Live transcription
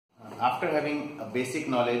after having a basic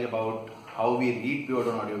knowledge about how we read pure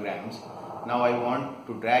tone audiograms, now I want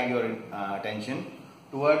to drag your attention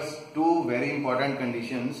towards two very important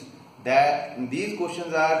conditions that these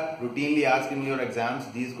questions are routinely asked in your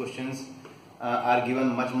exams. These questions are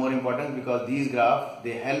given much more importance because these graphs,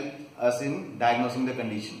 they help us in diagnosing the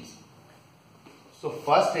conditions. So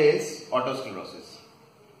first is otosclerosis.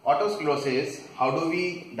 Otosclerosis, how do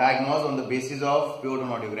we diagnose on the basis of pure tone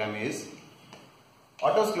audiogram is,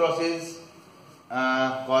 otosclerosis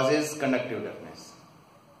causes conductive deafness.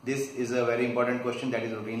 This is a very important question that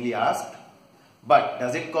is routinely asked. But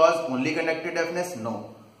does it cause only conductive deafness?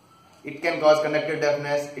 No. It can cause conductive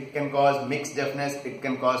deafness, it can cause mixed deafness, it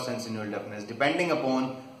can cause sensorineural deafness, depending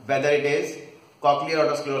upon whether it is cochlear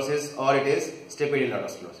otosclerosis or it is stapedial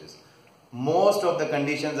otosclerosis. Most of the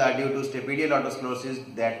conditions are due to stapedial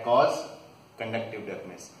otosclerosis that cause conductive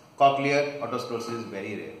deafness. Cochlear otosclerosis is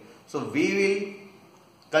very rare. So we will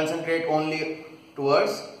concentrate only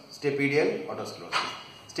towards stapedial otosclerosis.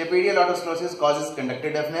 Stapedial otosclerosis causes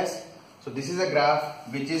conductive deafness. So this is a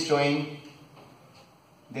graph which is showing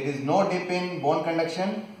there is no dip in bone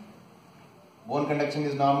conduction. Bone conduction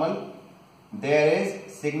is normal. There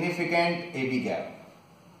is significant AB gap.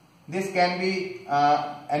 This can be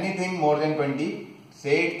anything more than 20,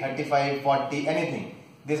 say 35, 40, anything.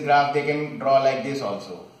 This graph they can draw like this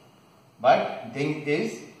also. But thing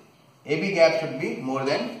is, AB gap should be more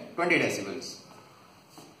than 20 decibels.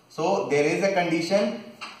 So there is a condition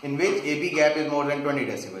in which AB gap is more than 20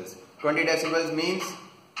 decibels. 20 decibels means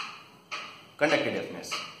conductive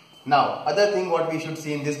deafness. Now, other thing what we should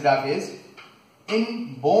see in this graph is,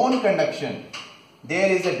 in bone conduction,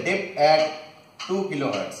 there is a dip at 2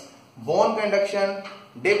 kilohertz. Bone conduction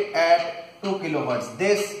dip at 2 kilohertz.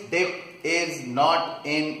 This dip is not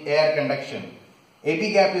in air conduction.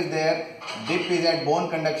 AB gap is there, dip is at bone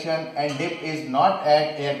conduction and dip is not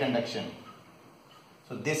at air conduction.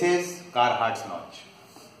 So this is Carhart's notch.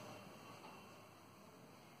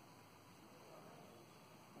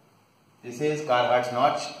 This is Carhart's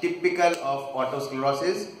notch, typical of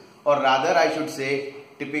otosclerosis, or rather I should say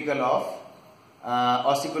typical of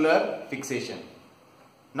ossicular fixation.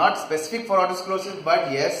 Not specific for otosclerosis,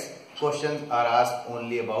 but yes, questions are asked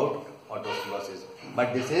only about otosclerosis.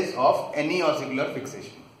 But this is of any ossicular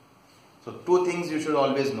fixation. So two things you should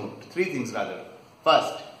always note, three things rather.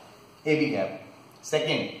 First, AB gap.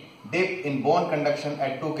 Second, dip in bone conduction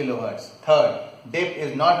at 2 kilohertz. Third, dip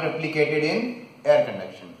is not replicated in air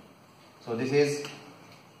conduction. So this is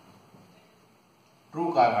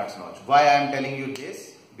true Carhart's notch. Why I am telling you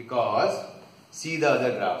this? Because see the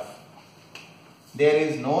other graph. There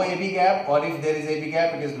is no AB gap, or if there is AB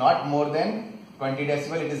gap, it is not more than 20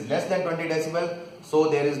 decibel. It is less than 20 decibel. So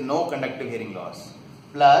there is no conductive hearing loss.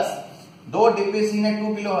 Plus, though dip is seen at 2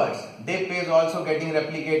 kilohertz, dip is also getting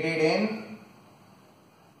replicated in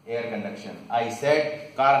air conduction. I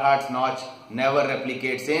said Carhart's notch never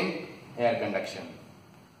replicates in air conduction.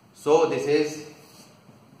 So this is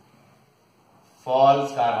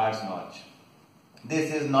false Carhart's notch.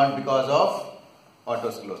 This is not because of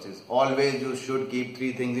otosclerosis. Always you should keep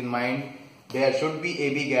three things in mind. There should be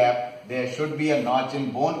AB gap, there should be a notch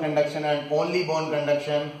in bone conduction and only bone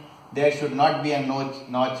conduction. There should not be a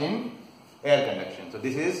notch in air conduction. So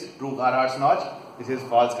this is true Carhart's notch, this is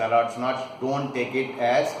false Carhart's notch. Don't take it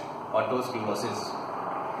as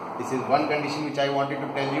otosclerosis. This is one condition which I wanted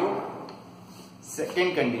to tell you.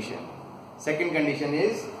 Second condition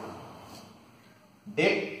is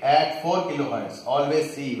dip at 4 kilohertz.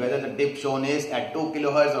 Always see whether the dip shown is at 2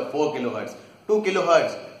 kilohertz or 4 kilohertz. 2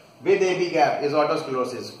 kilohertz with AB gap is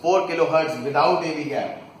otosclerosis. 4 kilohertz without AB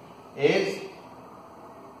gap is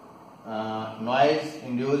noise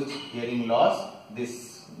induced hearing loss.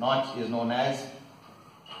 This notch is known as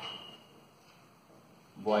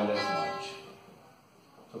Boiler's notch.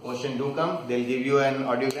 So question do come, they'll give you an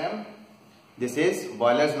audiogram. This is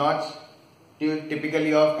Boiler's notch,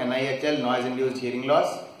 typically of NIHL, noise induced hearing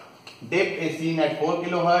loss. Dip is seen at 4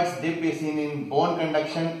 kilohertz, dip is seen in bone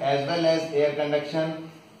conduction as well as air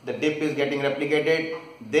conduction. The dip is getting replicated.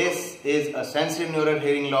 This is a sensorineural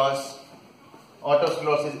hearing loss.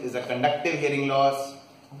 Otosclerosis is a conductive hearing loss.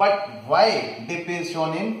 But why dip is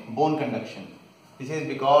shown in bone conduction? This is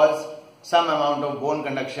because some amount of bone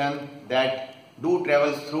conduction that do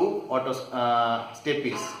travels through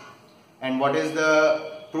stapes. And what is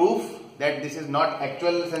the proof that this is not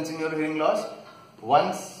actual sensorineural hearing loss?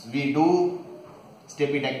 Once we do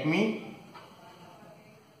stapedectomy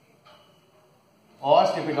or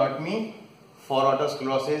stapedectomy for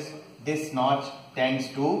otosclerosis, this notch tends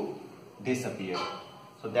to disappear.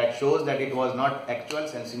 So that shows that it was not actual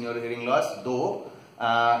sensorineural hearing loss, though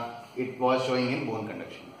it was showing in bone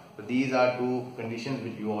conduction. So these are two conditions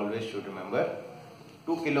which you always should remember.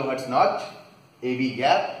 2 kHz notch, AB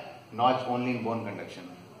gap, notch only in bone conduction.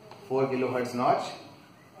 4 kHz notch,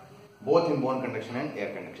 both in bone conduction and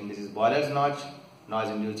air conduction. This is Boyle's notch,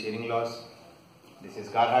 noise-induced hearing loss. This is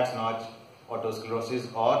Carhart's notch,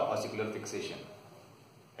 otosclerosis or ossicular fixation.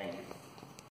 Thank you.